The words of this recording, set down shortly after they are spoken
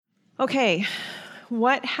Okay,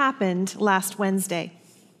 what happened last Wednesday,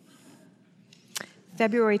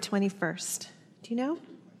 February 21st? Do you know?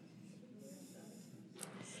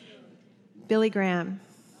 Billy Graham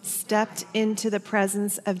stepped into the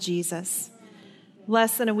presence of Jesus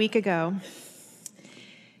less than a week ago.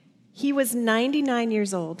 He was 99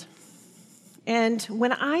 years old. And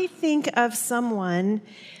when I think of someone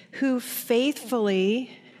who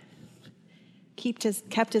faithfully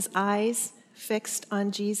kept his eyes fixed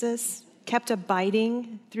on Jesus, kept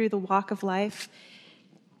abiding through the walk of life,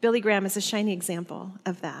 Billy Graham is a shining example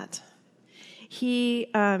of that. He,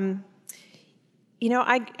 how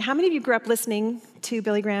many of you grew up listening to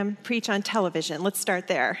Billy Graham preach on television? Let's start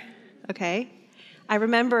there, okay? I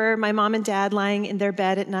remember my mom and dad lying in their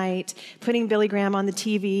bed at night, putting Billy Graham on the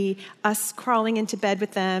TV, us crawling into bed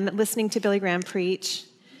with them, listening to Billy Graham preach.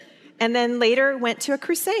 And then later went to a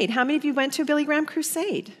crusade. How many of you went to a Billy Graham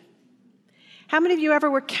crusade? How many of you ever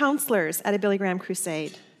were counselors at a Billy Graham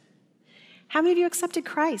crusade? How many of you accepted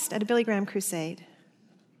Christ at a Billy Graham crusade?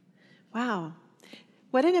 Wow.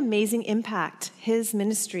 What an amazing impact his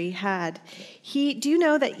ministry had. Do you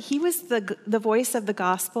know that he was the voice of the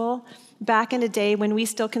gospel back in a day when we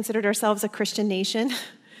still considered ourselves a Christian nation?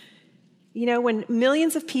 You know, when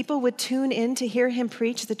millions of people would tune in to hear him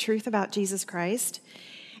preach the truth about Jesus Christ.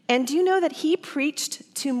 And do you know that he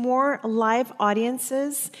preached to more live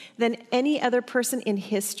audiences than any other person in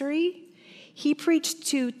history? He preached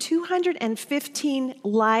to 215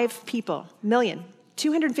 live people,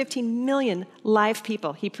 215 million live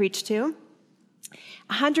people he preached to,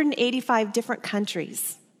 185 different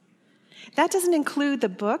countries. That doesn't include the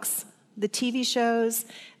books, the TV shows,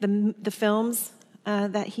 the films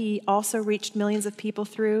that he also reached millions of people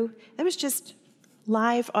through. That was just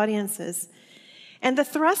live audiences. And the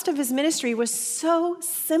thrust of his ministry was so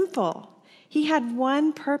simple. He had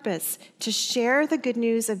one purpose: to share the good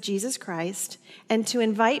news of Jesus Christ and to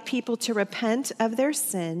invite people to repent of their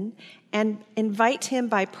sin and invite him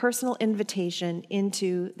by personal invitation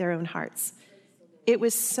into their own hearts. It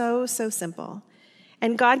was so, so simple.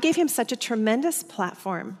 And God gave him such a tremendous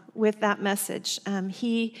platform with that message.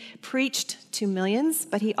 He preached to millions,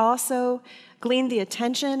 but he also gleaned the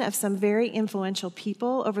attention of some very influential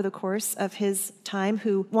people over the course of his time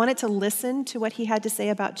who wanted to listen to what he had to say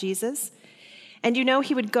about Jesus. And you know,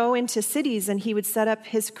 he would go into cities and he would set up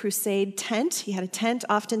his crusade tent. He had a tent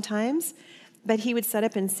oftentimes, but he would set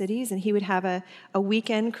up in cities and he would have a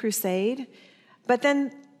weekend crusade. But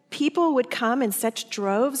then people would come in such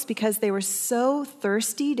droves because they were so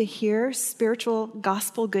thirsty to hear spiritual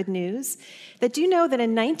gospel good news that, do you know that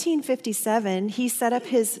in 1957, he set up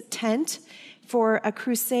his tent for a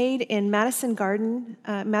crusade in Madison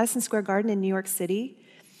Square Garden in New York City.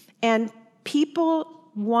 And people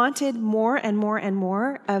wanted more and more and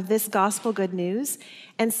more of this gospel good news.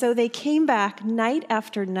 And so they came back night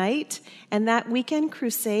after night, and that weekend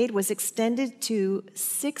crusade was extended to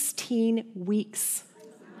 16 weeks.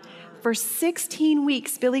 For 16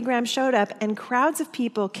 weeks, Billy Graham showed up, and crowds of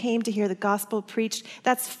people came to hear the gospel preached.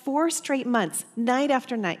 That's 4 straight months, night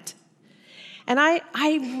after night. And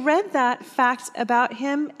I read that fact about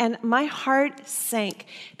him, and my heart sank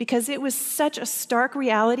because it was such a stark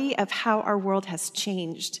reality of how our world has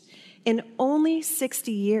changed. In only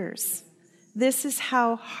 60 years, this is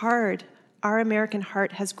how hard our American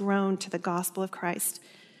heart has grown to the gospel of Christ.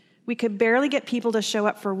 We could barely get people to show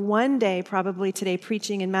up for one day, probably today,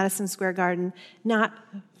 preaching in Madison Square Garden, not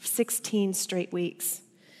 16 straight weeks.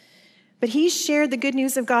 But he shared the good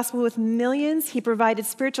news of gospel with millions. He provided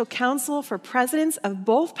spiritual counsel for presidents of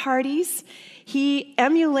both parties. He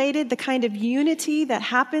emulated the kind of unity that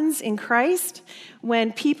happens in Christ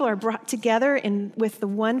when people are brought together with the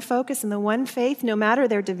one focus and the one faith, no matter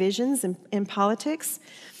their divisions in politics.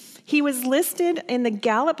 He was listed in the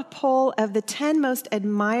Gallup poll of the 10 most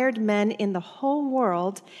admired men in the whole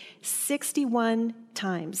world 61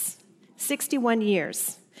 times, 61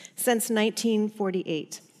 years, since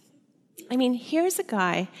 1948. I mean, here's a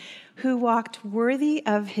guy who walked worthy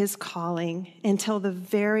of his calling until the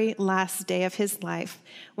very last day of his life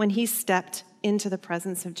when he stepped into the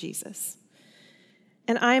presence of Jesus.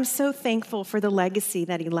 And I am so thankful for the legacy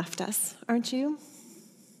that he left us, aren't you?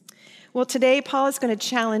 Well, today, Paul is going to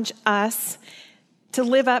challenge us to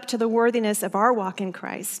live up to the worthiness of our walk in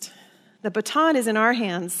Christ. The baton is in our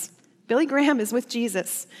hands. Billy Graham is with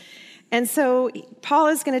Jesus. And so Paul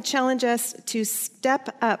is going to challenge us to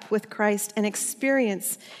step up with Christ and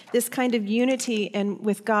experience this kind of unity and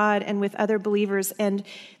with God and with other believers. And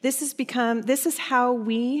this is how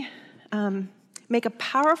we make a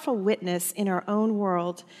powerful witness in our own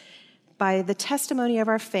world by the testimony of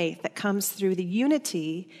our faith that comes through the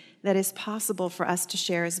unity that is possible for us to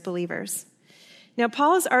share as believers. Now,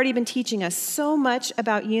 Paul has already been teaching us so much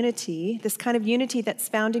about unity, this kind of unity that's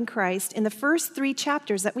found in Christ. In the first 3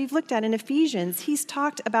 chapters that we've looked at in Ephesians, he's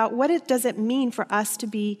talked about what does it mean for us to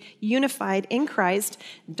be unified in Christ,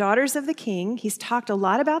 daughters of the King. He's talked a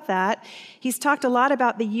lot about that. He's talked a lot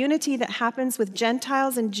about the unity that happens with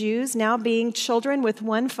Gentiles and Jews now being children with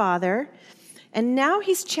one Father. And now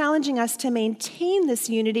he's challenging us to maintain this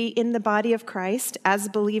unity in the body of Christ as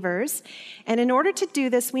believers. And in order to do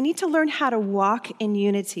this, we need to learn how to walk in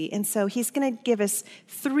unity. And so he's going to give us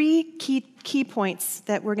 3 key points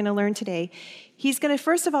that we're going to learn today. He's going to,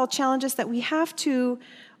 first of all, challenge us that we have to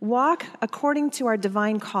walk according to our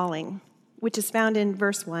divine calling, which is found in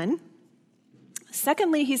verse 1.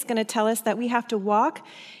 Secondly, he's going to tell us that we have to walk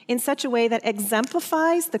in such a way that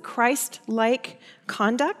exemplifies the Christ-like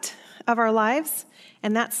conduct of our lives,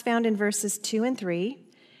 and that's found in verses 2 and 3.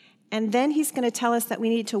 And then he's going to tell us that we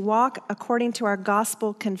need to walk according to our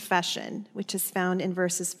gospel confession, which is found in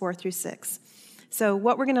verses 4 through 6. So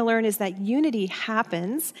what we're going to learn is that unity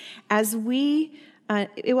happens as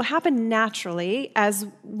it will happen naturally as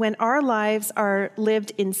when our lives are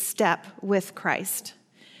lived in step with Christ.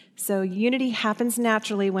 So unity happens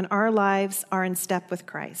naturally when our lives are in step with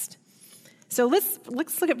Christ. So let's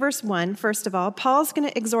look at verse 1, first of all. Paul's going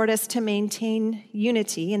to exhort us to maintain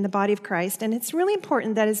unity in the body of Christ. And it's really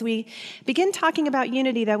important that as we begin talking about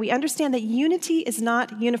unity, that we understand that unity is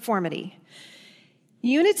not uniformity.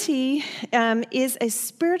 Unity is a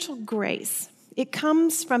spiritual grace. It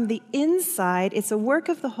comes from the inside. It's a work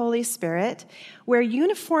of the Holy Spirit, where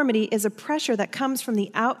uniformity is a pressure that comes from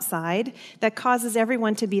the outside that causes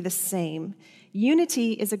everyone to be the same.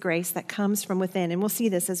 Unity is a grace that comes from within, and we'll see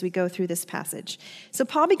this as we go through this passage. So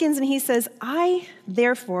Paul begins and he says, I,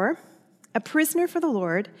 therefore, a prisoner for the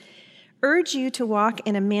Lord, urge you to walk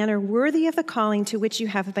in a manner worthy of the calling to which you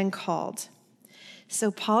have been called. So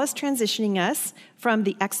Paul is transitioning us from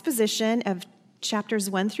the exposition of chapters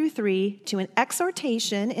 1 through 3 to an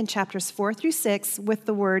exhortation in chapters 4 through 6 with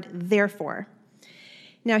the word therefore.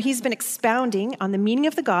 Now, he's been expounding on the meaning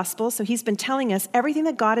of the gospel, so he's been telling us everything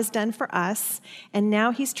that God has done for us, and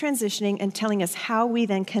now he's transitioning and telling us how we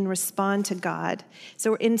then can respond to God.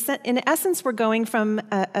 So in essence, we're going from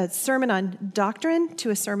a sermon on doctrine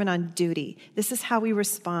to a sermon on duty. This is how we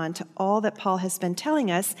respond to all that Paul has been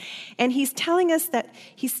telling us, and he's telling us that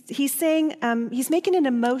he's saying, he's making an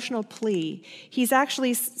emotional plea. He's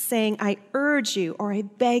actually saying, I urge you, or I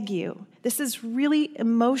beg you. This is really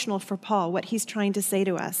emotional for Paul, what he's trying to say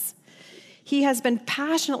to us. He has been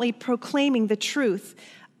passionately proclaiming the truth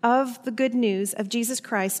of the good news of Jesus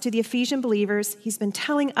Christ to the Ephesian believers. He's been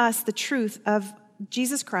telling us the truth of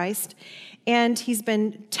Jesus Christ, and he's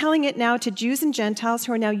been telling it now to Jews and Gentiles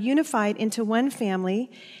who are now unified into one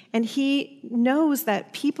family, and he knows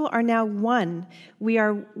that people are now one. We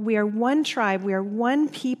are one tribe. We are one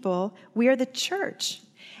people. We are the church.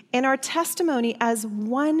 And our testimony as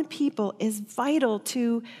one people is vital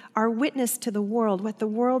to our witness to the world, what the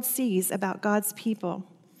world sees about God's people.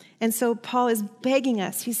 And so Paul is begging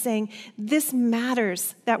us. He's saying, this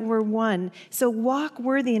matters that we're one. So walk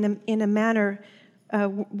in the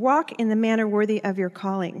manner worthy of your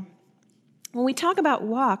calling. When we talk about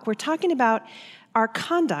walk, we're talking about our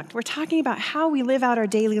conduct. We're talking about how we live out our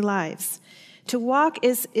daily lives. To walk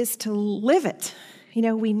is to live it. You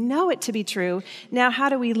know, we know it to be true. Now, how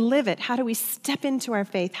do we live it? How do we step into our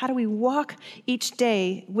faith? How do we walk each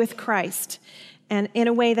day with Christ? And in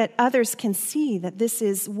a way that others can see that this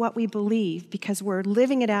is what we believe because we're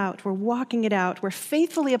living it out, we're walking it out, we're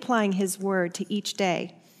faithfully applying his word to each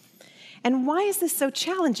day. And why is this so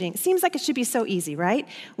challenging? It seems like it should be so easy, right?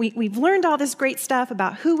 We've learned all this great stuff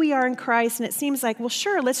about who we are in Christ, and it seems like, well,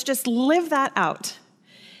 sure, let's just live that out.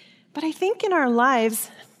 But I think in our lives,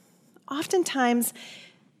 oftentimes,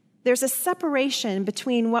 there's a separation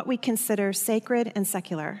between what we consider sacred and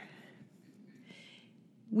secular.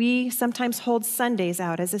 We sometimes hold Sundays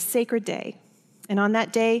out as a sacred day. And on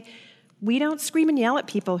that day, we don't scream and yell at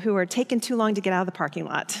people who are taking too long to get out of the parking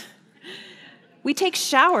lot. We take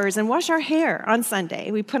showers and wash our hair on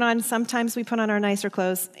Sunday. Sometimes we put on our nicer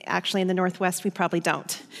clothes. Actually, in the Northwest, we probably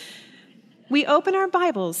don't. We open our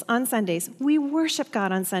Bibles on Sundays. We worship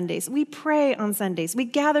God on Sundays. We pray on Sundays. We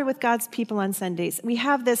gather with God's people on Sundays. We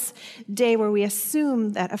have this day where we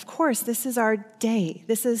assume that, of course, this is our day.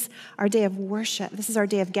 This is our day of worship. This is our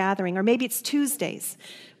day of gathering. Or maybe it's Tuesdays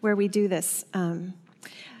where we do this.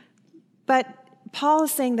 But Paul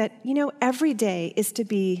is saying that, every day is to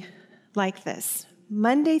be like this,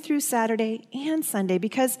 Monday through Saturday and Sunday,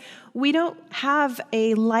 because we don't have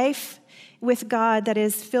a life with God that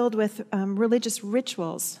is filled with religious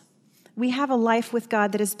rituals. We have a life with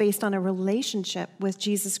God that is based on a relationship with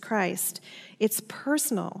Jesus Christ. It's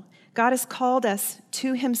personal. God has called us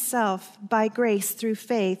to himself by grace through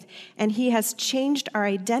faith, and he has changed our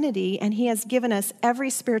identity, and he has given us every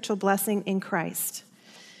spiritual blessing in Christ.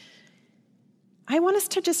 I want us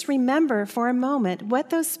to just remember for a moment what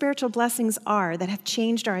those spiritual blessings are that have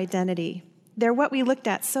changed our identity. They're what we looked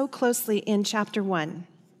at so closely in chapter 1.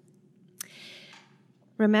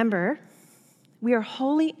 Remember, we are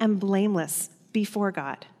holy and blameless before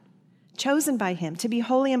God, chosen by him to be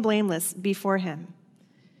holy and blameless before him.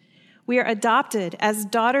 We are adopted as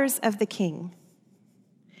daughters of the King.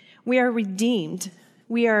 We are redeemed.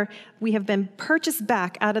 We have been purchased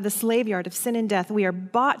back out of the slave yard of sin and death. We are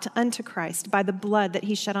bought unto Christ by the blood that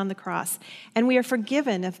he shed on the cross, and we are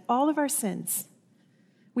forgiven of all of our sins.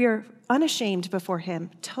 We are unashamed before him,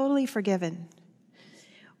 totally forgiven.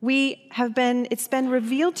 It's been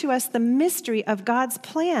revealed to us the mystery of God's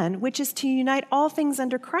plan, which is to unite all things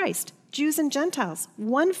under Christ, Jews and Gentiles,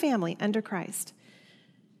 one family under Christ.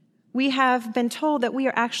 We have been told that we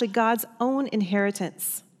are actually God's own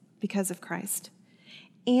inheritance because of Christ.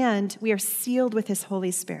 And we are sealed with his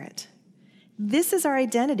Holy Spirit. This is our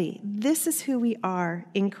identity. This is who we are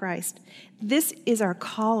in Christ. This is our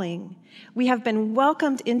calling. We have been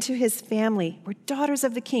welcomed into his family. We're daughters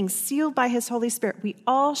of the King, sealed by his Holy Spirit. We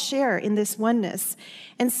all share in this oneness.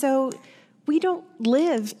 And so we don't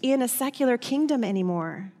live in a secular kingdom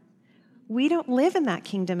anymore. We don't live in that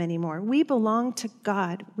kingdom anymore. We belong to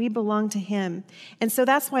God. We belong to him. And so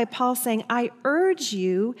that's why Paul's saying, I urge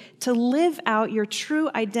you to live out your true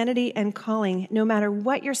identity and calling, no matter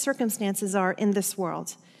what your circumstances are in this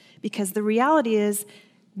world. Because the reality is,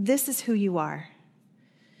 this is who you are.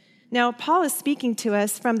 Now, Paul is speaking to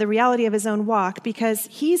us from the reality of his own walk because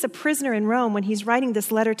he's a prisoner in Rome when he's writing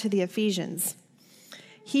this letter to the Ephesians.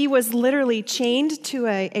 He was literally chained to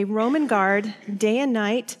a Roman guard day and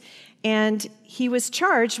night, and he was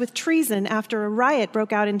charged with treason after a riot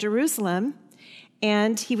broke out in Jerusalem,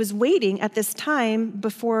 and he was waiting at this time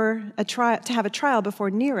to have a trial before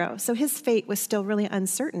Nero. So his fate was still really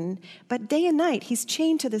uncertain, but day and night he's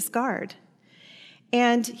chained to this guard.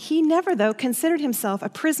 And he never, though, considered himself a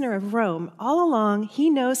prisoner of Rome. All along, he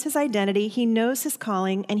knows his identity, he knows his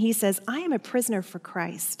calling, and he says, I am a prisoner for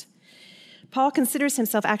Christ. Paul considers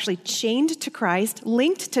himself actually chained to Christ,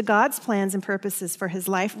 linked to God's plans and purposes for his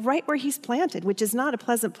life, right where he's planted, which is not a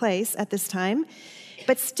pleasant place at this time.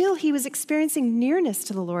 But still, he was experiencing nearness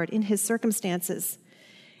to the Lord in his circumstances.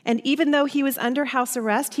 And even though he was under house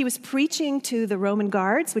arrest, he was preaching to the Roman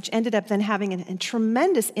guards, which ended up then having a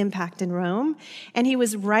tremendous impact in Rome. And he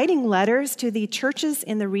was writing letters to the churches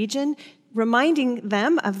in the region, reminding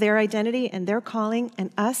them of their identity and their calling,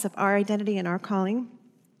 and us of our identity and our calling.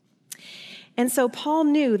 And so Paul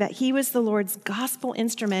knew that he was the Lord's gospel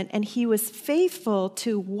instrument, and he was faithful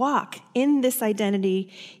to walk in this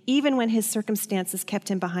identity even when his circumstances kept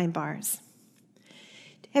him behind bars.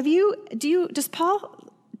 Does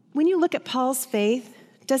Paul, when you look at Paul's faith,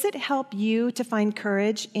 does it help you to find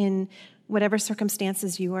courage in whatever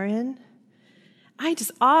circumstances you are in? I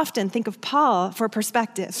just often think of Paul for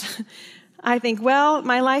perspective. I think, well,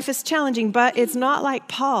 my life is challenging, but it's not like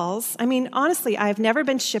Paul's. I mean, honestly, I've never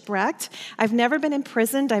been shipwrecked. I've never been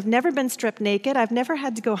imprisoned. I've never been stripped naked. I've never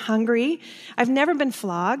had to go hungry. I've never been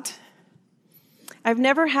flogged. I've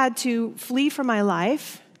never had to flee for my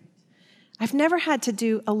life. I've never had to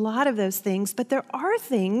do a lot of those things, but there are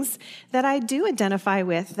things that I do identify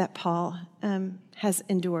with that Paul has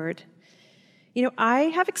endured. You know, I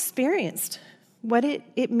have experienced what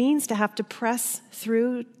it means to have to press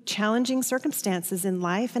through challenging circumstances in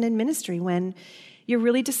life and in ministry when you're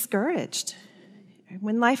really discouraged,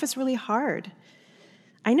 when life is really hard.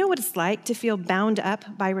 I know what it's like to feel bound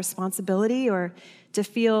up by responsibility or to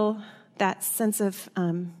feel that sense of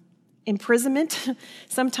imprisonment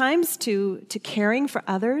sometimes to caring for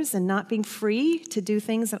others and not being free to do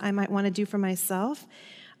things that I might want to do for myself.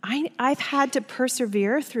 I've had to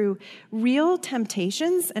persevere through real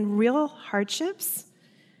temptations and real hardships.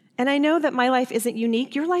 And I know that my life isn't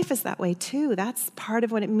unique. Your life is that way too. That's part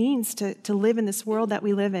of what it means to live in this world that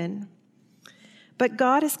we live in. But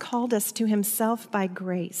God has called us to himself by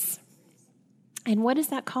grace. And what is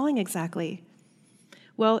that calling exactly?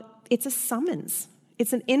 Well, it's a summons.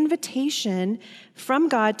 It's an invitation from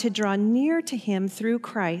God to draw near to him through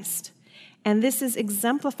Christ. And this is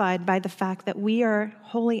exemplified by the fact that we are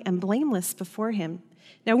holy and blameless before him.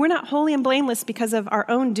 Now, we're not holy and blameless because of our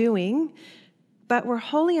own doing, but we're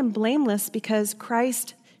holy and blameless because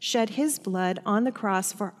Christ shed his blood on the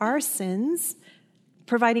cross for our sins,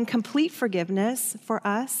 providing complete forgiveness for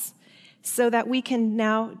us so that we can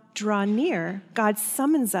now draw near. God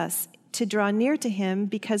summons us to draw near to him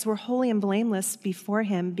because we're holy and blameless before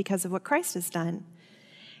him because of what Christ has done.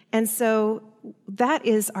 And so that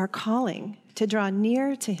is our calling, to draw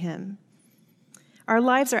near to him. Our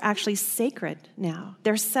lives are actually sacred now.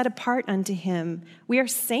 They're set apart unto him. We are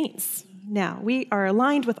saints now. We are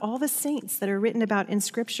aligned with all the saints that are written about in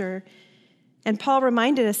Scripture. And Paul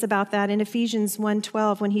reminded us about that in Ephesians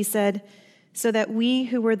 1:12 when he said, so that we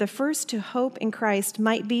who were the first to hope in Christ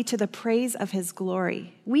might be to the praise of his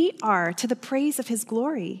glory. We are to the praise of his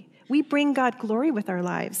glory. We bring God glory with our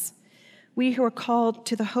lives. We who are called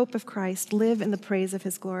to the hope of Christ live in the praise of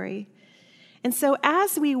his glory. And so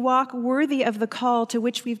as we walk worthy of the call to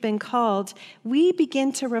which we've been called, we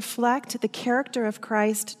begin to reflect the character of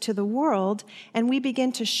Christ to the world, and we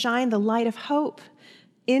begin to shine the light of hope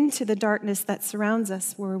into the darkness that surrounds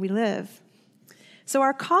us where we live. So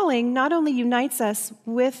our calling not only unites us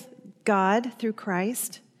with God through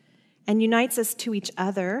Christ and unites us to each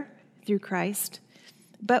other through Christ,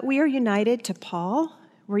 but we are united to Paul.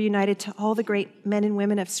 We're united to all the great men and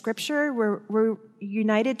women of Scripture. We're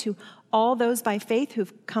united to all those by faith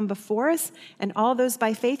who've come before us and all those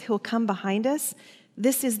by faith who'll come behind us.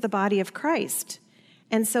 This is the body of Christ.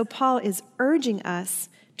 And so Paul is urging us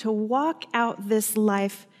to walk out this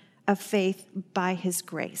life of faith by his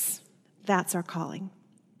grace. That's our calling.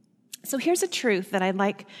 So here's a truth that I'd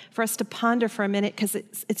like for us to ponder for a minute, because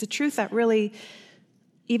it's a truth that really,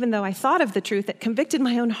 even though I thought of the truth, it convicted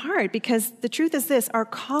my own heart, because the truth is this: our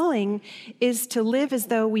calling is to live as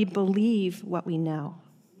though we believe what we know.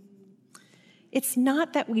 It's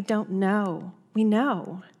not that we don't know, we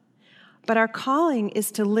know. But our calling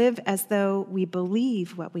is to live as though we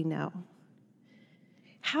believe what we know.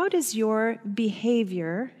 How does your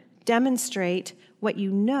behavior demonstrate what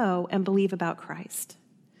you know and believe about Christ?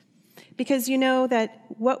 Because you know that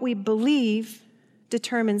what we believe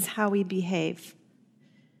determines how we behave.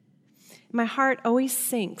 My heart always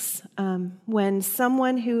sinks when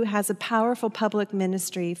someone who has a powerful public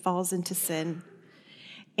ministry falls into sin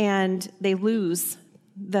and they lose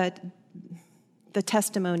the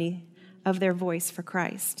testimony of their voice for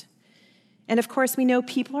Christ. And of course, we know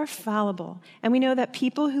people are fallible, and we know that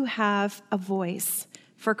people who have a voice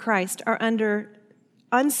for Christ are under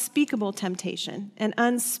unspeakable temptation and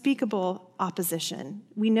unspeakable opposition.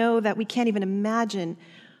 We know that we can't even imagine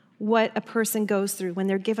what a person goes through when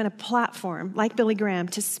they're given a platform like Billy Graham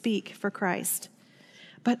to speak for Christ.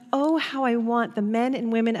 But oh, how I want the men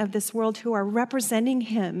and women of this world who are representing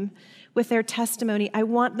him with their testimony, I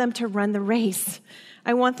want them to run the race.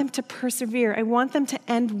 I want them to persevere. I want them to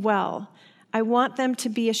end well. I want them to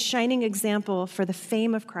be a shining example for the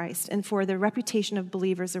fame of Christ and for the reputation of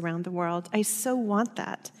believers around the world. I so want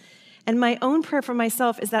that. And my own prayer for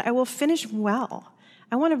myself is that I will finish well.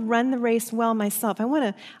 I want to run the race well myself. I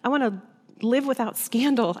want to live without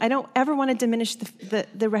scandal. I don't ever want to diminish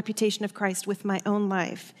the reputation of Christ with my own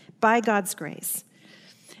life, by God's grace.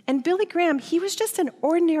 And Billy Graham, he was just an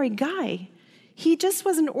ordinary guy. He just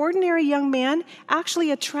was an ordinary young man. Actually,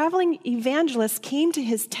 a traveling evangelist came to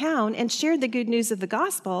his town and shared the good news of the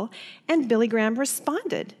gospel, and Billy Graham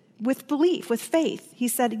responded with belief, with faith. He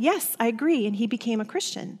said, yes, I agree, and he became a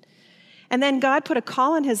Christian. And then God put a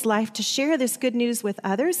call in his life to share this good news with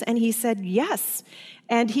others, and he said yes.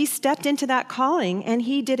 And he stepped into that calling, and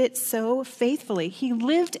he did it so faithfully. He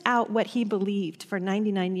lived out what he believed for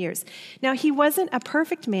 99 years. Now, he wasn't a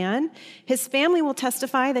perfect man. His family will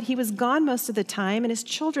testify that he was gone most of the time, and his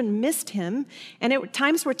children missed him. And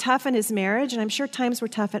times were tough in his marriage, and I'm sure times were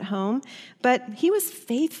tough at home. But he was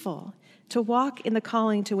faithful to walk in the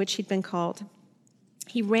calling to which he'd been called.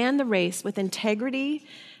 He ran the race with integrity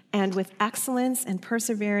and with excellence and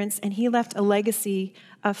perseverance, and he left a legacy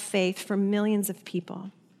of faith for millions of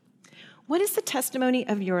people. What is the testimony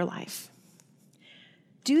of your life?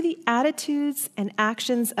 Do the attitudes and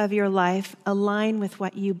actions of your life align with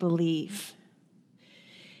what you believe?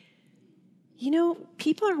 You know,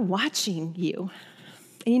 people are watching you.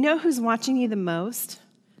 And you know who's watching you the most?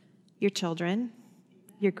 Your children,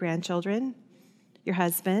 your grandchildren, your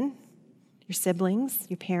husband, your siblings,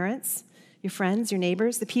 your parents, your friends, your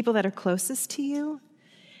neighbors, the people that are closest to you.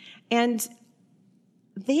 And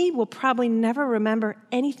they will probably never remember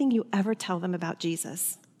anything you ever tell them about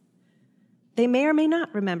Jesus. They may or may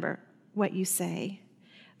not remember what you say,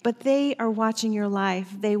 but they are watching your life.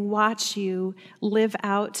 They watch you live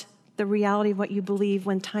out the reality of what you believe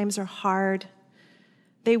when times are hard.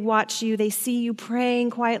 They watch you. They see you praying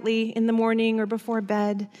quietly in the morning or before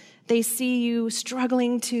bed. They see you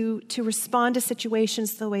struggling to respond to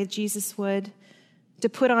situations the way Jesus would, to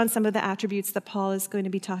put on some of the attributes that Paul is going to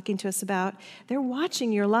be talking to us about. They're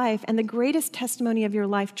watching your life, and the greatest testimony of your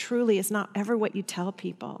life truly is not ever what you tell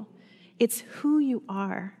people. It's who you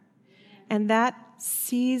are. And that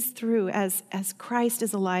sees through as Christ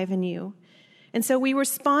is alive in you. And so we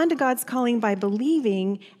respond to God's calling by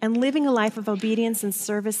believing and living a life of obedience and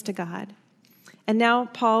service to God. And now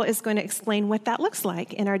Paul is going to explain what that looks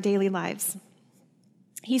like in our daily lives.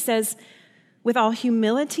 He says, with all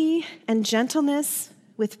humility and gentleness,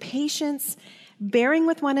 with patience, bearing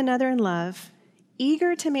with one another in love,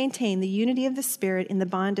 eager to maintain the unity of the Spirit in the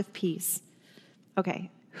bond of peace.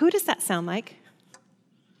 Okay, who does that sound like?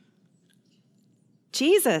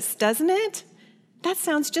 Jesus, doesn't it? That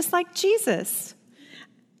sounds just like Jesus.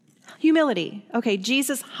 Humility. Okay,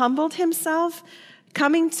 Jesus humbled himself,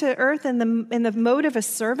 coming to earth in the mode of a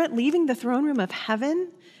servant, leaving the throne room of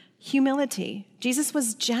heaven. Humility. Jesus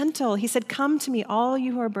was gentle. He said, come to me, all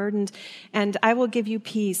you who are burdened, and I will give you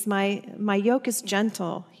peace. My yoke is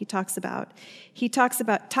gentle, he talks about.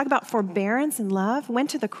 Talk about forbearance and love,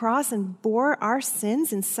 went to the cross and bore our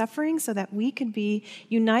sins and suffering so that we could be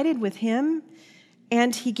united with him.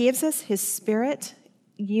 And he gives us his Spirit,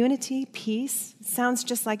 unity, peace. Sounds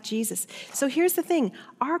just like Jesus. So here's the thing.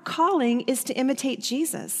 Our calling is to imitate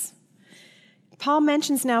Jesus. Paul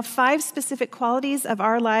mentions now 5 specific qualities of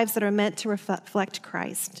our lives that are meant to reflect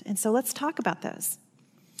Christ. And so let's talk about those.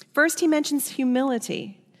 First, he mentions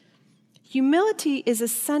humility. Humility is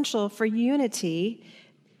essential for unity,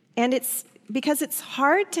 and it's because it's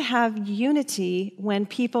hard to have unity when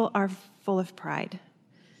people are full of pride.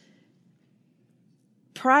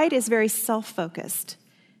 Pride is very self-focused.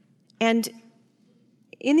 And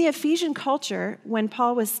in the Ephesian culture, when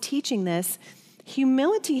Paul was teaching this,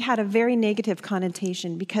 humility had a very negative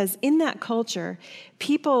connotation because in that culture,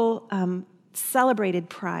 people celebrated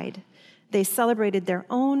pride. They celebrated their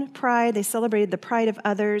own pride. They celebrated the pride of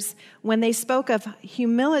others. When they spoke of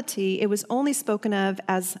humility, it was only spoken of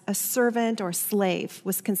as a servant or slave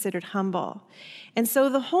was considered humble. And so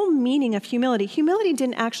the whole meaning of humility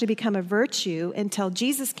didn't actually become a virtue until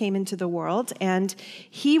Jesus came into the world, and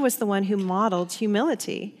he was the one who modeled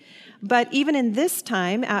humility. But even in this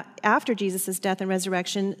time, after Jesus' death and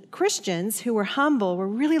resurrection, Christians who were humble were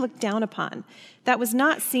really looked down upon. That was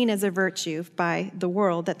not seen as a virtue by the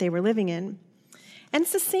world that they were living in. And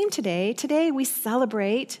it's the same today. Today we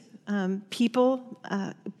celebrate people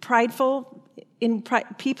prideful.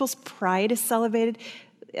 People's pride is celebrated.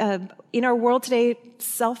 In our world today,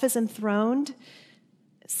 self is enthroned,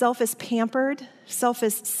 self is pampered, self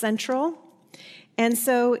is central. And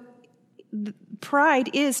so pride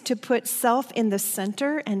is to put self in the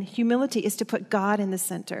center, and humility is to put God in the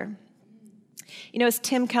center. You know, as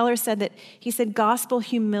Tim Keller said, he said, gospel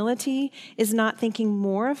humility is not thinking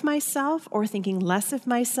more of myself or thinking less of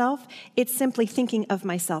myself. It's simply thinking of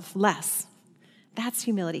myself less. That's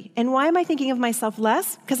humility. And why am I thinking of myself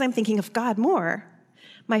less? Because I'm thinking of God more.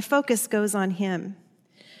 My focus goes on him.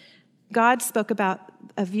 God spoke about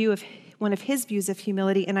one of his views of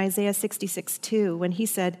humility in Isaiah 66:2, when he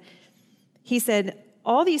said,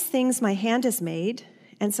 all these things my hand has made,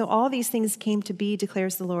 and so all these things came to be,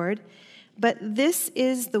 declares the Lord. But this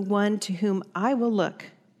is the one to whom I will look,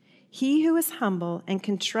 he who is humble and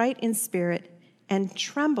contrite in spirit and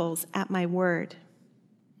trembles at my word.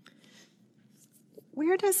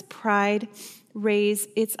 Where does pride raise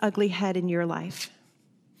its ugly head in your life?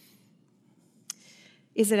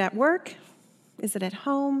 Is it at work? Is it at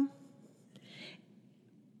home?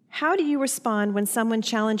 How do you respond when someone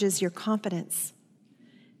challenges your confidence?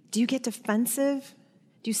 Do you get defensive?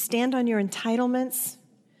 Do you stand on your entitlements?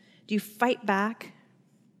 Do you fight back?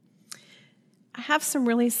 I have some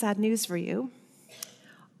really sad news for you.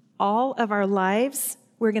 All of our lives,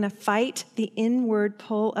 we're going to fight the inward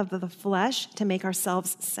pull of the flesh to make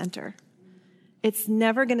ourselves center. It's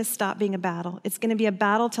never going to stop being a battle. It's going to be a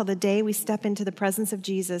battle till the day we step into the presence of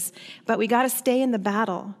Jesus. But we got to stay in the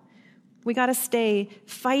battle. We got to stay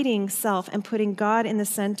fighting self and putting God in the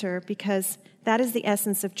center, because that is the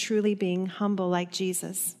essence of truly being humble like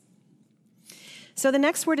Jesus. So the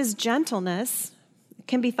next word is gentleness. It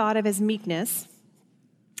can be thought of as meekness.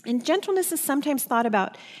 And gentleness is sometimes thought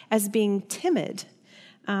about as being timid,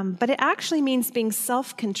 but it actually means being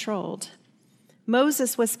self-controlled.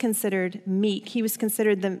 Moses was considered meek. He was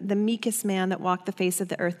considered the meekest man that walked the face of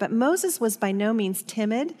the earth. But Moses was by no means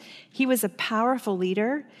timid. He was a powerful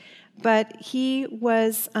leader, but he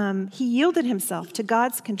yielded himself to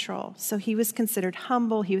God's control. So he was considered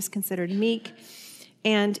humble. He was considered meek.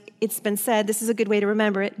 And it's been said, this is a good way to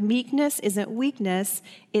remember it, meekness isn't weakness,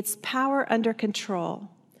 it's power under control.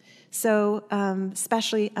 So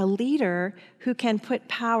especially a leader who can put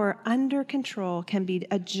power under control can be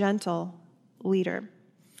a gentle leader.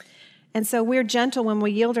 And so we're gentle when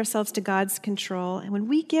we yield ourselves to God's control. And when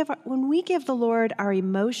we give the Lord our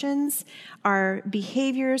emotions, our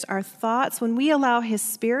behaviors, our thoughts, when we allow his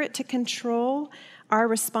Spirit to control our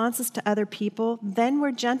responses to other people, then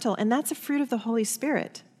we're gentle. And that's a fruit of the Holy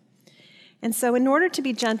Spirit. And so in order to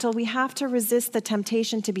be gentle, we have to resist the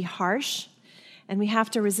temptation to be harsh. And we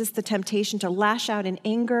have to resist the temptation to lash out in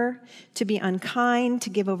anger, to be unkind, to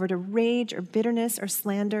give over to rage or bitterness or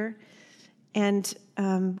slander. And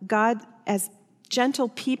God, as gentle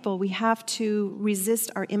people, we have to resist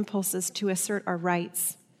our impulses to assert our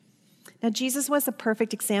rights. Now, Jesus was a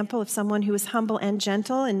perfect example of someone who was humble and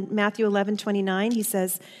gentle. In Matthew 11:29, he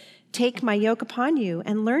says, "Take my yoke upon you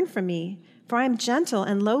and learn from me, for I am gentle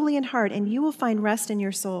and lowly in heart, and you will find rest in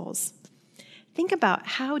your souls." Think about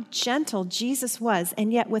how gentle Jesus was,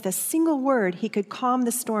 and yet with a single word, he could calm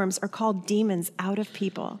the storms or call demons out of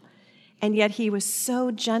people. And yet he was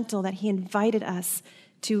so gentle that he invited us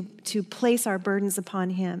to place our burdens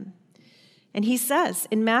upon him. And he says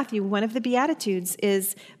in Matthew, one of the Beatitudes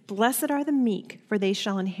is, "Blessed are the meek, for they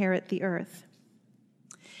shall inherit the earth."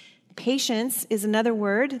 Patience is another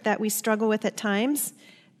word that we struggle with at times.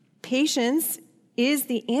 Patience is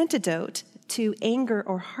the antidote to anger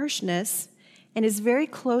or harshness and is very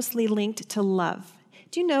closely linked to love.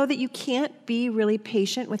 Do you know that you can't be really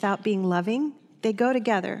patient without being loving? They go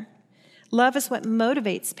together. Love is what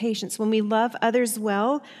motivates patience. When we love others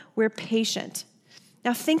well, we're patient.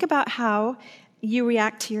 Now think about how you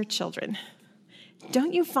react to your children.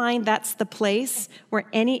 Don't you find that's the place where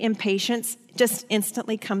any impatience just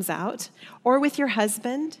instantly comes out? Or with your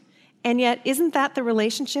husband? And yet, isn't that the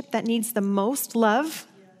relationship that needs the most love?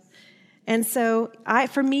 And so,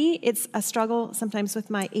 for me, it's a struggle sometimes with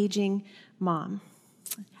my aging mom.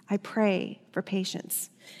 I pray for patience,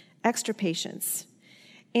 extra patience.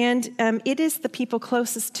 And it is the people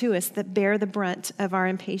closest to us that bear the brunt of our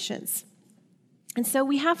impatience. And so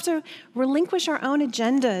we have to relinquish our own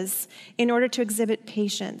agendas in order to exhibit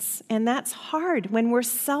patience. And that's hard when we're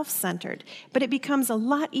self-centered, but it becomes a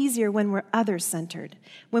lot easier when we're other-centered.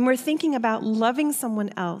 When we're thinking about loving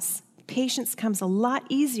someone else, patience comes a lot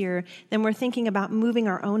easier than we're thinking about moving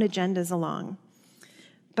our own agendas along.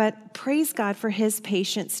 But praise God for his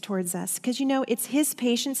patience towards us, because it's his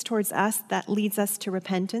patience towards us that leads us to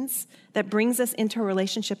repentance, that brings us into a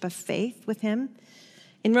relationship of faith with him.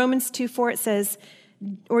 In Romans 2:4 it says,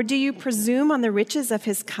 "Or do you presume on the riches of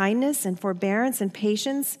his kindness and forbearance and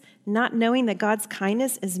patience, not knowing that God's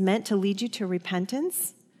kindness is meant to lead you to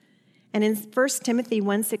repentance?" And in 1 Timothy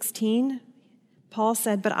 1:16, Paul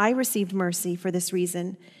said, "But I received mercy for this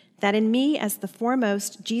reason, that in me as the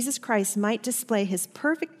foremost, Jesus Christ might display his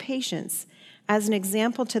perfect patience as an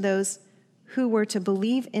example to those who were to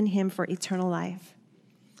believe in him for eternal life."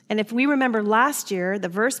 And if we remember last year, the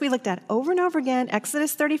verse we looked at over and over again,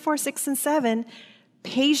 Exodus 34:6-7,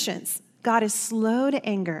 patience. God is slow to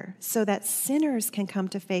anger so that sinners can come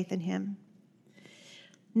to faith in him.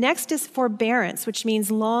 Next is forbearance, which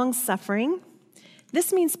means long suffering.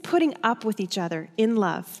 This means putting up with each other in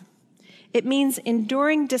love. It means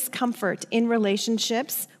enduring discomfort in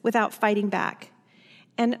relationships without fighting back.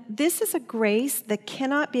 And this is a grace that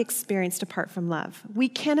cannot be experienced apart from love. We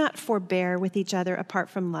cannot forbear with each other apart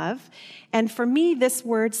from love. And for me, this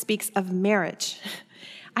word speaks of marriage.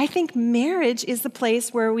 I think marriage is the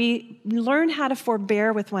place where we learn how to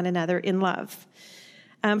forbear with one another in love.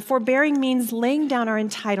 Forbearing means laying down our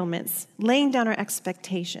entitlements, laying down our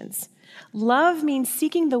expectations. Love means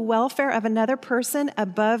seeking the welfare of another person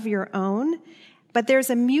above your own. But there's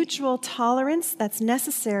a mutual tolerance that's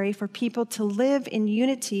necessary for people to live in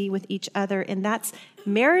unity with each other, and that's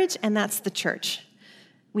marriage and that's the church.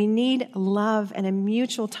 We need love and a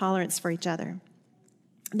mutual tolerance for each other.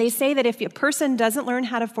 They say that if a person doesn't learn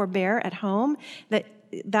how to forbear at home,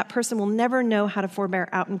 that person will never know how to forbear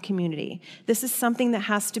out in community. This is something that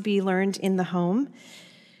has to be learned in the home.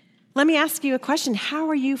 Let me ask you a question. How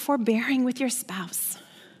are you forbearing with your spouse?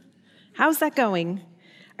 How's that going?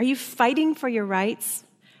 Are you fighting for your rights,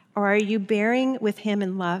 or are you bearing with him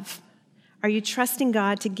in love? Are you trusting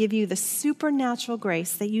God to give you the supernatural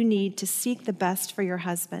grace that you need to seek the best for your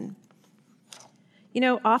husband?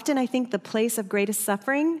 Often I think the place of greatest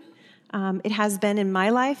suffering, it has been in my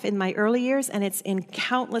life, in my early years, and it's in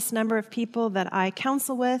countless number of people that I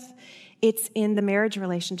counsel with. It's in the marriage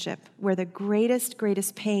relationship where the greatest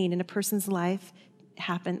pain in a person's life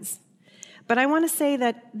happens. But I want to say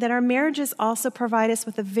that our marriages also provide us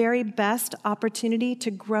with the very best opportunity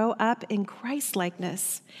to grow up in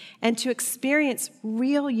Christ-likeness and to experience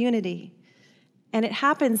real unity. And it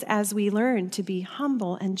happens as we learn to be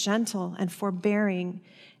humble and gentle and forbearing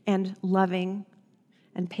and loving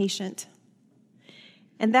and patient.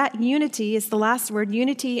 And that unity is the last word.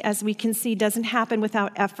 Unity, as we can see, doesn't happen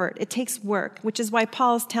without effort. It takes work, which is why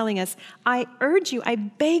Paul is telling us, I urge you, I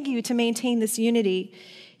beg you to maintain this unity.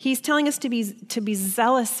 He's telling us to be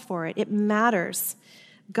zealous for it. It matters.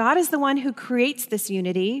 God is the one who creates this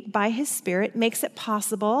unity by his Spirit, makes it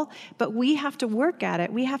possible, but we have to work at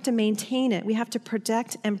it. We have to maintain it. We have to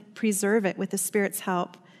protect and preserve it with the Spirit's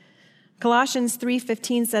help. Colossians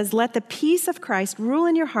 3:15 says, let the peace of Christ rule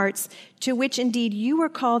in your hearts, to which indeed you were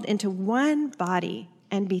called into one body,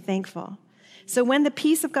 and be thankful. So when the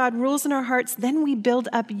peace of God rules in our hearts, then we build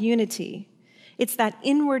up unity. It's that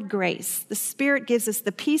inward grace. The Spirit gives us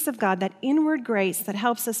the peace of God, that inward grace that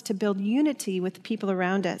helps us to build unity with people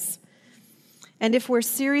around us. And if we're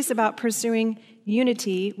serious about pursuing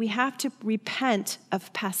unity, we have to repent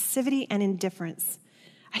of passivity and indifference.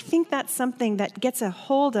 I think that's something that gets a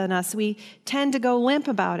hold on us. We tend to go limp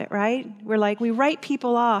about it, right? We're like, we write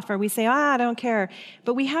people off, or we say, I don't care.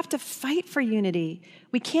 But we have to fight for unity.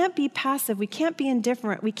 We can't be passive. We can't be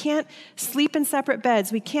indifferent. We can't sleep in separate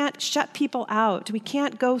beds. We can't shut people out. We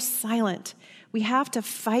can't go silent. We have to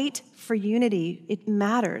fight for unity. It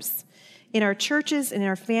matters in our churches, in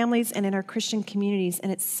our families, and in our Christian communities,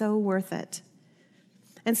 and it's so worth it.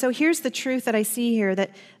 And so here's the truth that I see here,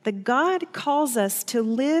 that God calls us to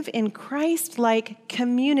live in Christ-like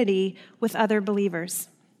community with other believers.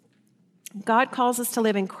 God calls us to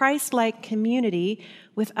live in Christ-like community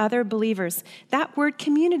with other believers. That word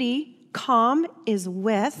community, com, is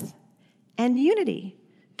with, and unity.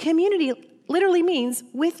 Community literally means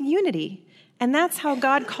with unity. And that's how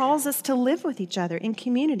God calls us to live with each other, in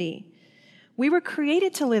community. We were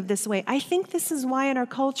created to live this way. I think this is why in our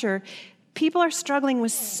culture, people are struggling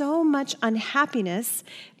with so much unhappiness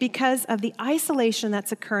because of the isolation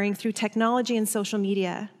that's occurring through technology and social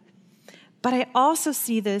media. But I also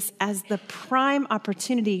see this as the prime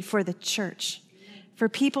opportunity for the church, for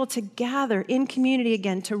people to gather in community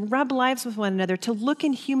again, to rub lives with one another, to look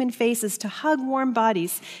in human faces, to hug warm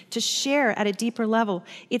bodies, to share at a deeper level.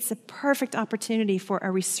 It's a perfect opportunity for a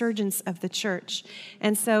resurgence of the church.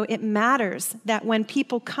 And so it matters that when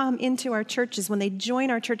people come into our churches, when they join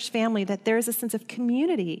our church family, that there's a sense of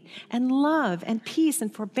community and love and peace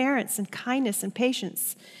and forbearance and kindness and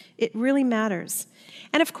patience. It really matters.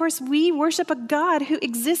 And of course, we worship a God who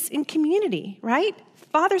exists in community, right?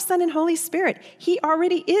 Father, Son, and Holy Spirit. He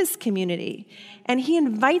already is community. And he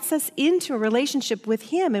invites us into a relationship with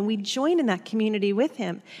him, and we join in that community with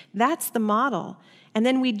him. That's the model. And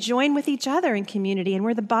then we join with each other in community, and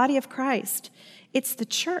we're the body of Christ. It's the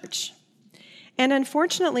church. And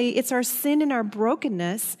unfortunately, it's our sin and our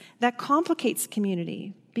brokenness that complicates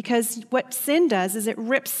community. Because what sin does is it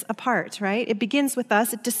rips apart, right? It begins with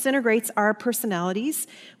us. It disintegrates our personalities.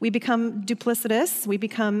 We become duplicitous. We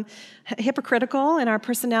become hypocritical in our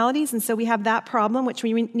personalities. And so we have that problem, which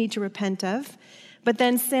we need to repent of. But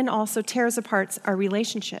then sin also tears apart our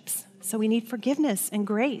relationships. So we need forgiveness and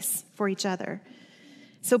grace for each other.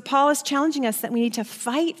 So Paul is challenging us that we need to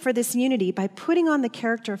fight for this unity by putting on the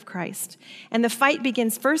character of Christ. And the fight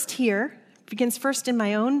begins first here. Begins first in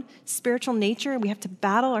my own spiritual nature. We have to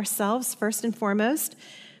battle ourselves first and foremost.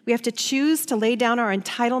 We have to choose to lay down our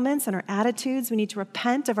entitlements and our attitudes. We need to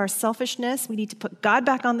repent of our selfishness. We need to put God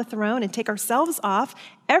back on the throne and take ourselves off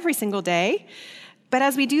every single day. But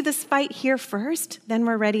as we do this fight here first, then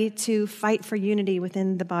we're ready to fight for unity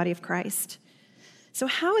within the body of Christ. So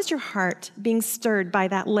how is your heart being stirred by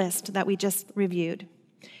that list that we just reviewed?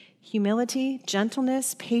 Humility,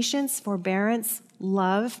 gentleness, patience, forbearance,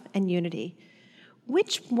 love, and unity.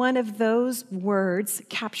 Which one of those words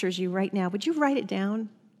captures you right now? Would you write it down?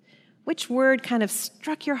 Which word kind of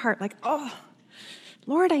struck your heart like, oh,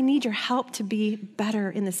 Lord, I need your help to be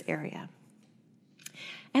better in this area?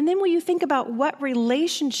 And then will you think about what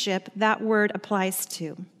relationship that word applies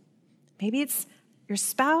to? Maybe it's your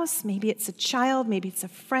spouse, maybe it's a child, maybe it's a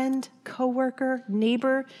friend, coworker,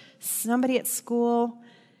 neighbor, somebody at school.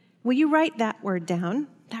 Will you write that word down,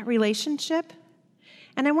 that relationship?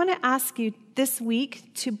 And I want to ask you this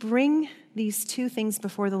week to bring these two things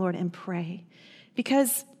before the Lord and pray,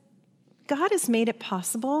 because God has made it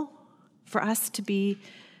possible for us to be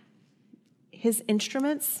his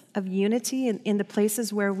instruments of unity in the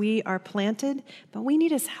places where we are planted, but we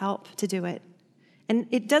need his help to do it. And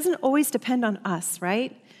it doesn't always depend on us,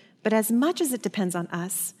 right? But as much as it depends on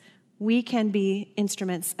us, we can be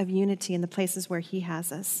instruments of unity in the places where he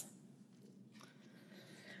has us.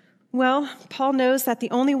 Well, Paul knows that the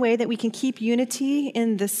only way that we can keep unity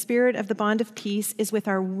in the spirit of the bond of peace is with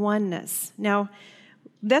our oneness. Now,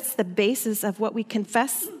 that's the basis of what we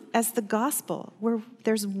confess as the gospel, where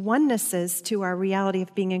there's onenesses to our reality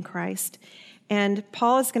of being in Christ. And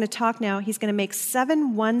Paul is going to talk now. He's going to make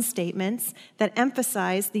 7 one statements that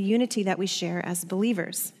emphasize the unity that we share as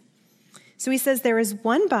believers. So he says, there is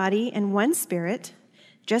one body and one Spirit,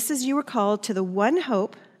 just as you were called to the one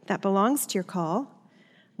hope that belongs to your call,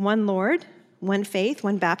 one Lord, one faith,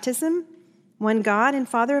 one baptism, one God and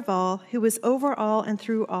Father of all, who is over all and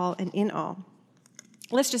through all and in all.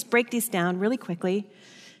 Let's just break these down really quickly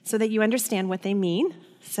so that you understand what they mean.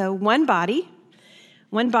 So one body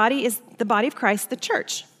is the body of Christ, the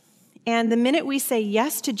church. And the minute we say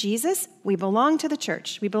yes to Jesus, we belong to the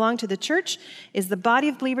church. We belong to the church is the body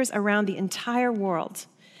of believers around the entire world.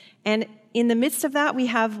 And in the midst of that, we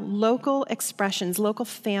have local expressions, local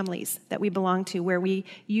families that we belong to, where we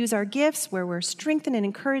use our gifts, where we're strengthened and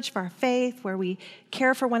encouraged for our faith, where we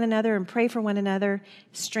care for one another and pray for one another,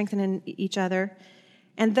 strengthening each other.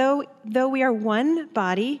 And though we are one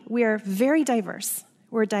body, we are very diverse.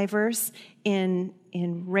 We're diverse in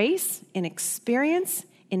race, in experience,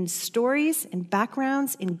 in stories, in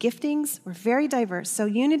backgrounds, in giftings. We're very diverse. So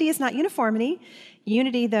unity is not uniformity.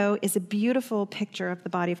 Unity, though, is a beautiful picture of the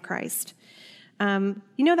body of Christ. You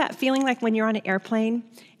know that feeling like when you're on an airplane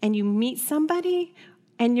and you meet somebody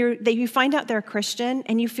and you find out they're a Christian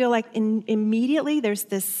and you feel like immediately there's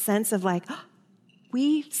this sense of like, oh,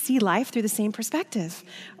 we see life through the same perspective,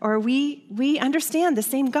 or we understand the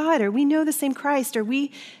same God, or we know the same Christ, or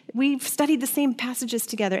we've studied the same passages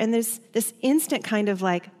together. And there's this instant kind of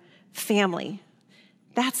like family.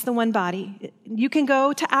 That's the one body. You can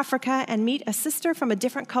go to Africa and meet a sister from a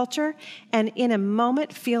different culture and in a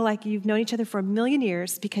moment feel like you've known each other for 1,000,000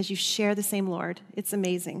 years because you share the same Lord. It's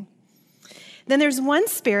amazing. Then there's one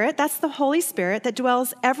Spirit, that's the Holy Spirit, that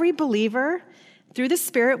dwells every believer. Through the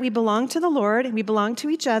Spirit, we belong to the Lord and we belong to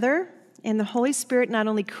each other. And the Holy Spirit not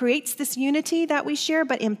only creates this unity that we share,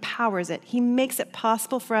 but empowers it. He makes it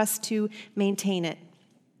possible for us to maintain it.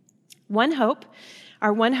 One hope.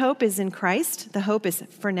 Our one hope is in Christ. The hope is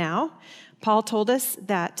for now. Paul told us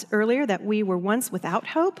that earlier that we were once without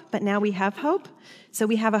hope, but now we have hope. So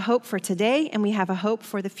we have a hope for today and we have a hope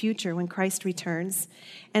for the future when Christ returns.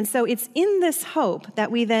 And so it's in this hope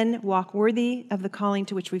that we then walk worthy of the calling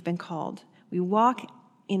to which we've been called. We walk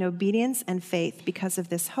in obedience and faith because of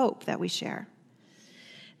this hope that we share.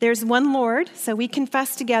 There's one Lord, so we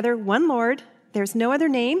confess together, one Lord. There's no other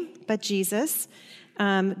name but Jesus.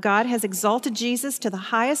 God has exalted Jesus to the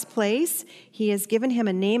highest place. He has given him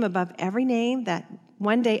a name above every name, that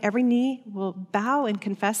one day every knee will bow and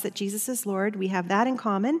confess that Jesus is Lord. We have that in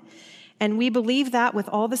common. And we believe that with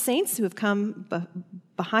all the saints who have come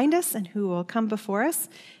behind us and who will come before us.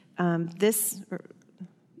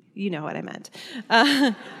 You know what I meant.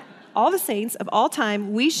 All the saints of all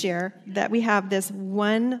time, we share that we have this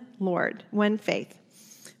one Lord, one faith,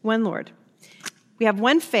 one Lord. We have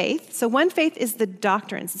one faith. So one faith is the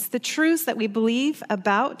doctrines. It's the truths that we believe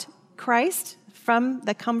about Christ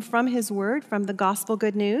that come from his word, from the gospel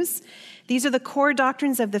good news. These are the core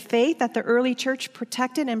doctrines of the faith that the early church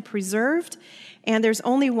protected and preserved. And there's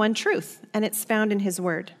only one truth, and it's found in his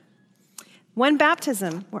word. One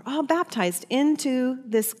baptism. We're all baptized into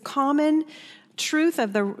this common truth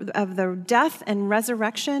of the death and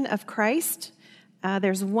resurrection of Christ.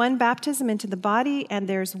 There's one baptism into the body, and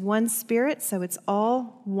there's one Spirit, so it's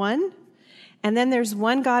all one. And then there's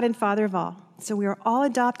one God and Father of all. So we are all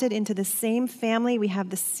adopted into the same family. We have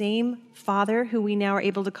the same Father, who we now are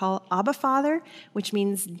able to call Abba Father, which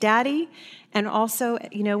means Daddy. And also,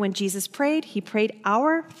 when Jesus prayed, he prayed,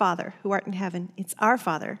 our Father who art in heaven. It's our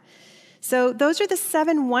Father. So those are the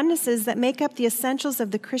 7 onenesses that make up the essentials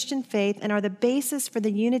of the Christian faith and are the basis for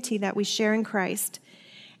the unity that we share in Christ.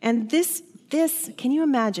 And this, can you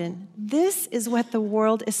imagine? This is what the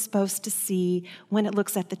world is supposed to see when it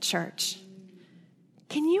looks at the church.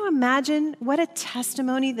 Can you imagine what a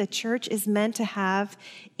testimony the church is meant to have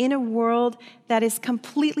in a world that is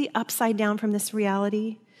completely upside down from this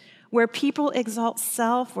reality, where people exalt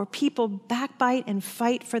self, where people backbite and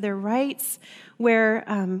fight for their rights, where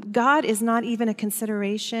God is not even a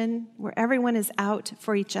consideration, where everyone is out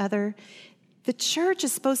for each other? The church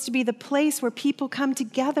is supposed to be the place where people come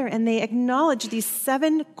together and they acknowledge these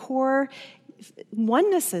 7 core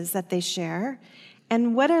onenesses that they share.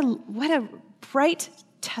 And what a bright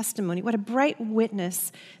testimony, what a bright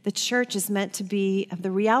witness the church is meant to be of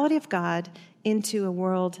the reality of God into a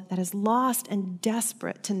world that is lost and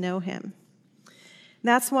desperate to know him.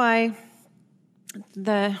 That's why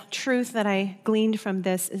the truth that I gleaned from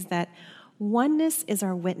this is that oneness is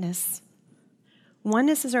our witness.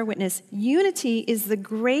 Oneness is our witness. Unity is the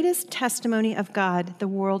greatest testimony of God the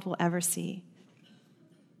world will ever see.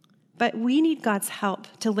 But we need God's help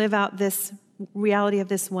to live out this reality of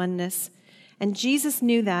this oneness. And Jesus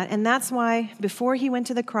knew that, and that's why before he went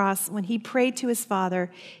to the cross, when he prayed to his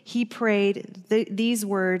Father, he prayed these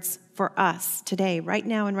words for us today, right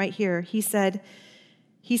now and right here. He said,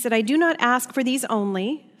 I do not ask for these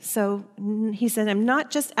only. So he said, I'm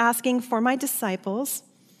not just asking for my disciples,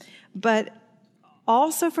 but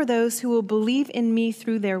also for those who will believe in me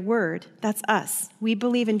through their word. That's us. We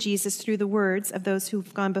believe in Jesus through the words of those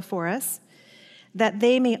who've gone before us, that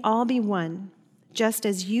they may all be one, just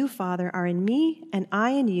as you, Father, are in me and I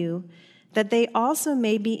in you, that they also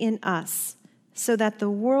may be in us, so that the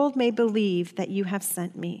world may believe that you have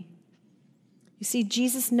sent me. You see,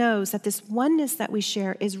 Jesus knows that this oneness that we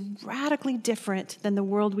share is radically different than the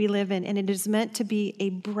world we live in, and it is meant to be a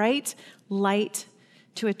bright light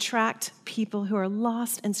to attract people who are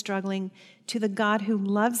lost and struggling to the God who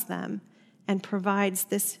loves them and provides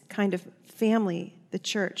this kind of family, the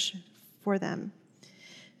church, for them.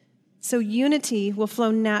 So unity will flow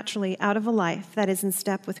naturally out of a life that is in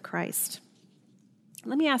step with Christ.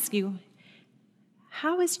 Let me ask you,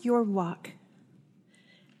 how is your walk?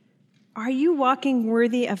 Are you walking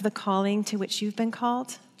worthy of the calling to which you've been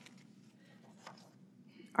called?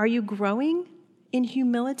 Are you growing in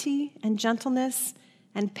humility and gentleness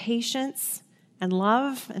and patience and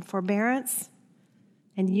love and forbearance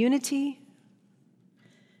and unity?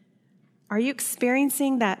 Are you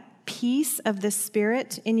experiencing that peace of the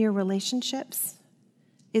Spirit in your relationships?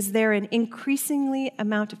 Is there an increasingly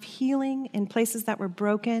amount of healing in places that were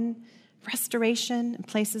broken, restoration in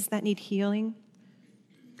places that need healing?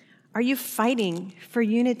 Are you fighting for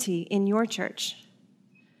unity in your church?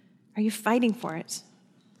 Are you fighting for it?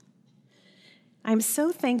 I'm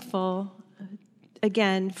so thankful,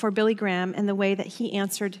 again, for Billy Graham and the way that he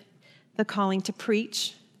answered the calling to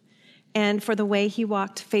preach, and for the way he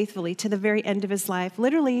walked faithfully to the very end of his life.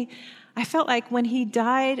 Literally, I felt like when he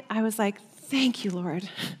died, I was like, thank you, Lord.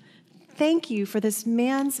 Thank you for this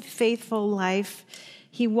man's faithful life.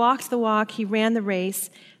 He walked the walk, he ran the race,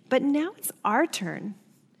 but now it's our turn.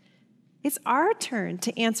 It's our turn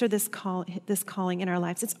to answer this calling in our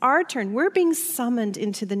lives. It's our turn. We're being summoned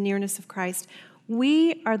into the nearness of Christ.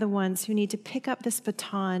 We are the ones who need to pick up this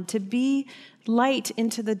baton, to be light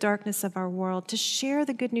into the darkness of our world, to share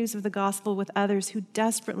the good news of the gospel with others who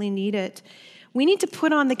desperately need it. We need to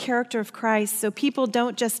put on the character of Christ so people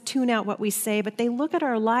don't just tune out what we say, but they look at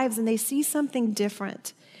our lives and they see something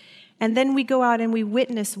different. And then we go out and we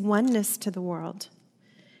witness oneness to the world.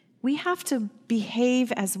 We have to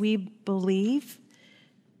behave as we believe,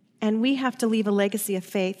 and we have to leave a legacy of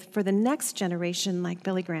faith for the next generation like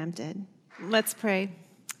Billy Graham did. Let's pray.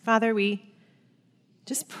 Father, we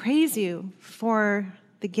just praise you for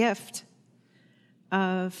the gift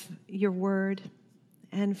of your word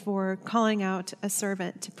and for calling out a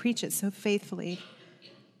servant to preach it so faithfully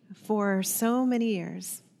for so many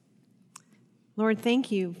years. Lord,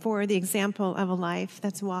 thank you for the example of a life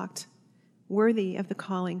that's walked worthy of the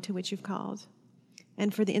calling to which you've called,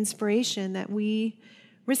 and for the inspiration that we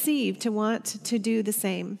receive to want to do the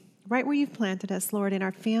same right where you've planted us, Lord, in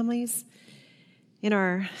our families, in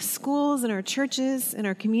our schools, in our churches, in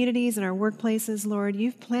our communities, in our workplaces. Lord,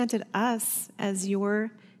 you've planted us as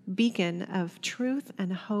your beacon of truth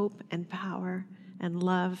and hope and power and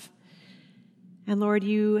love. And Lord,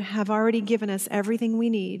 you have already given us everything we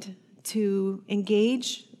need to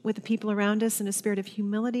engage with the people around us in a spirit of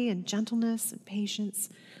humility and gentleness and patience,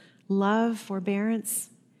 love, forbearance,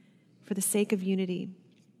 for the sake of unity.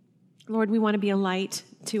 Lord, we want to be a light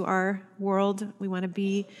to our world. We want to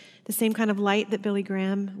be the same kind of light that Billy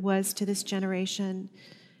Graham was to this generation.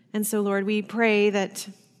 And so, Lord, we pray that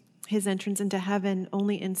his entrance into heaven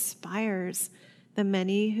only inspires the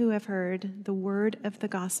many who have heard the word of the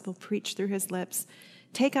gospel preached through his lips.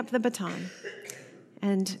 Take up the baton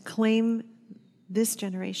and claim this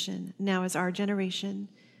generation now as our generation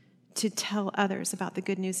to tell others about the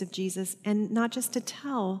good news of Jesus. And not just to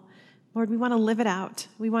tell, Lord, we want to live it out.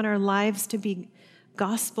 We want our lives to be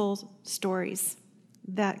gospel stories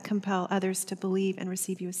that compel others to believe and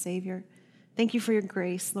receive you as Savior. Thank you for your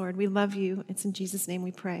grace, Lord. We love you. It's in Jesus' name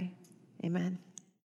we pray. Amen.